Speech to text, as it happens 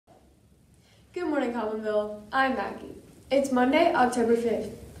Good morning, Coppinville. I'm Maggie. It's Monday, October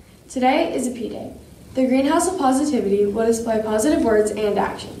 5th. Today is a P Day. The Greenhouse of Positivity will display positive words and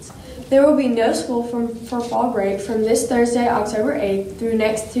actions. There will be no school for fall break from this Thursday, October 8th through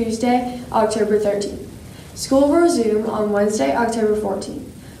next Tuesday, October 13th. School will resume on Wednesday, October 14th.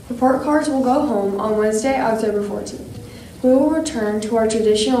 Report cards will go home on Wednesday, October 14th. We will return to our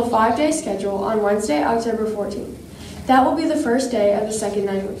traditional 5-day schedule on Wednesday, October 14th. That will be the first day of the second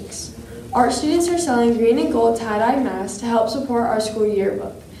 9 weeks. Art students are selling green and gold tie-dye masks to help support our school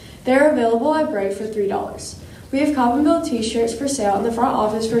yearbook. They are available at break for $3. We have Coppinville t-shirts for sale in the front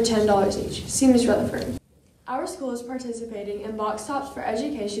office for $10 each. See Ms. Rutherford. Our school is participating in Box Tops for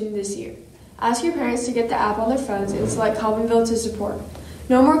Education this year. Ask your parents to get the app on their phones and select Coppinville to support.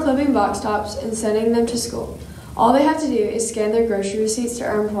 No more clipping box tops and sending them to school. All they have to do is scan their grocery receipts to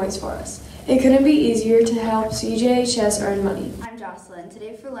earn points for us. It couldn't be easier to help CJHS earn money. I'm Jocelyn.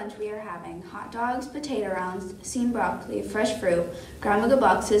 Today for lunch we are having hot dogs, potato rounds, steamed broccoli, fresh fruit, grandma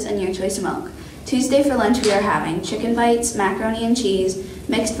boxes, and your choice of milk. Tuesday for lunch we are having chicken bites, macaroni and cheese,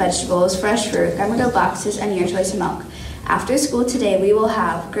 mixed vegetables, fresh fruit, grandma boxes, and your choice of milk. After school today we will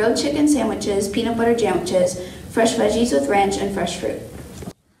have grilled chicken sandwiches, peanut butter sandwiches, fresh veggies with ranch, and fresh fruit.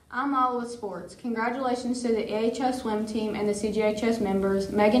 I'm Lala with sports. Congratulations to the AHS swim team and the CJHS members,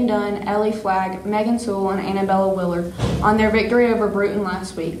 Megan Dunn, Ellie Flagg, Megan Sewell, and Annabella Willard, on their victory over Bruton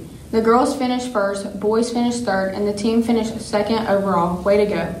last week. The girls finished first, boys finished third, and the team finished second overall. Way to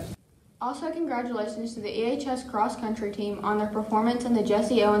go. Also, congratulations to the AHS cross-country team on their performance in the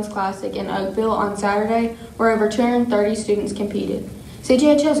Jesse Owens Classic in Oakville on Saturday, where over 230 students competed.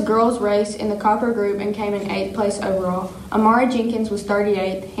 CJHS girls raced in the Copper group and came in 8th place overall. Amari Jenkins was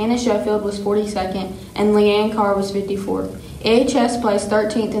 38th, Hannah Sheffield was 42nd, and Leanne Carr was 54th. AHS placed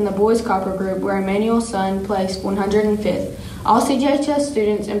 13th in the boys Copper group, where Emmanuel Sun placed 105th. All CJHS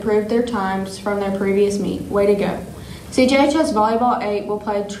students improved their times from their previous meet. Way to go. CJHS Volleyball 8 will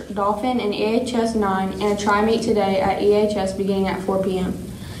play Dolphin and EHS 9 in a tri-meet today at EHS beginning at 4 p.m.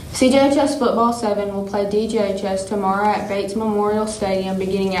 CJHS Football 7 will play DJHS tomorrow at Bates Memorial Stadium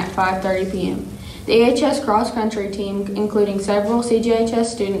beginning at 5:30 p.m. The AHS cross-country team, including several CJHS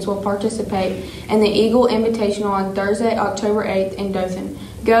students, will participate in the Eagle Invitational on Thursday, October 8th in Dothan.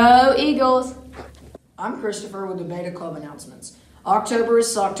 Go Eagles! I'm Christopher with the Beta Club announcements. October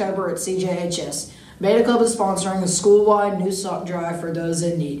is Socktober at CJHS. Beta Club is sponsoring a school-wide new sock drive for those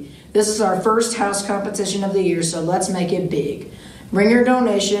in need. This is our first house competition of the year, so let's make it big. Bring your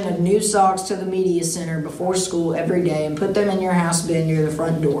donation of new socks to the media center before school every day and put them in your house bin near the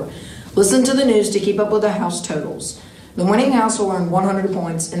front door. Listen to the news to keep up with the house totals. The winning house will earn 100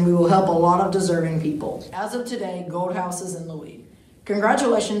 points, and we will help a lot of deserving people. As of today, Gold House is in the lead.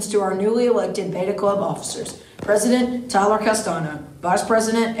 Congratulations to our newly elected Beta Club officers. President Tyler Castano, Vice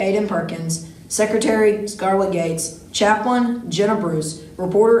President Aiden Perkins, Secretary Scarlett Gates, Chaplain Jenna Bruce,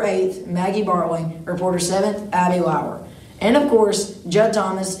 Reporter 8th Maggie Bartley, Reporter 7th Abby Lauer. And of course, Judd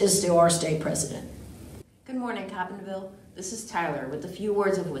Thomas is still our state president. Good morning, Coppinville. This is Tyler with a few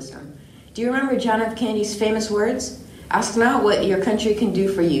words of wisdom. Do you remember John F. Kennedy's famous words? Ask not what your country can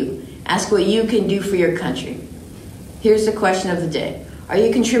do for you. Ask what you can do for your country. Here's the question of the day. Are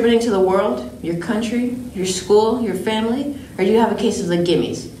you contributing to the world, your country, your school, your family? Or do you have a case of the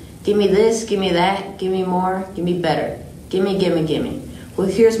gimmies? Give me this, give me that, give me more, give me better. Gimme, gimme, gimme. Well,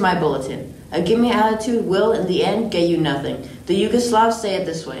 here's my bulletin. A gimme attitude will, in the end, get you nothing. The Yugoslavs say it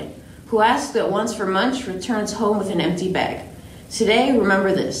this way. Who asks at once for munch returns home with an empty bag. Today,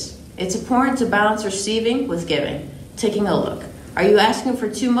 remember this. It's important to balance receiving with giving. Taking a look. Are you asking for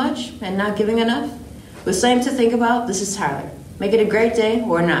too much and not giving enough? With something to think about, this is Tyler. Make it a great day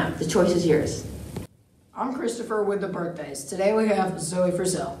or not. The choice is yours. I'm Christopher with the birthdays. Today we have Zoe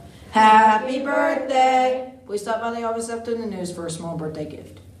Frizzell. Happy birthday! Please stop by the office after the news for a small birthday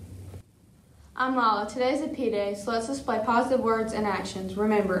gift. I'm Lala. Today's a P Day, so let's display positive words and actions.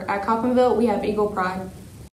 Remember, at Coppinville, we have Eagle Pride.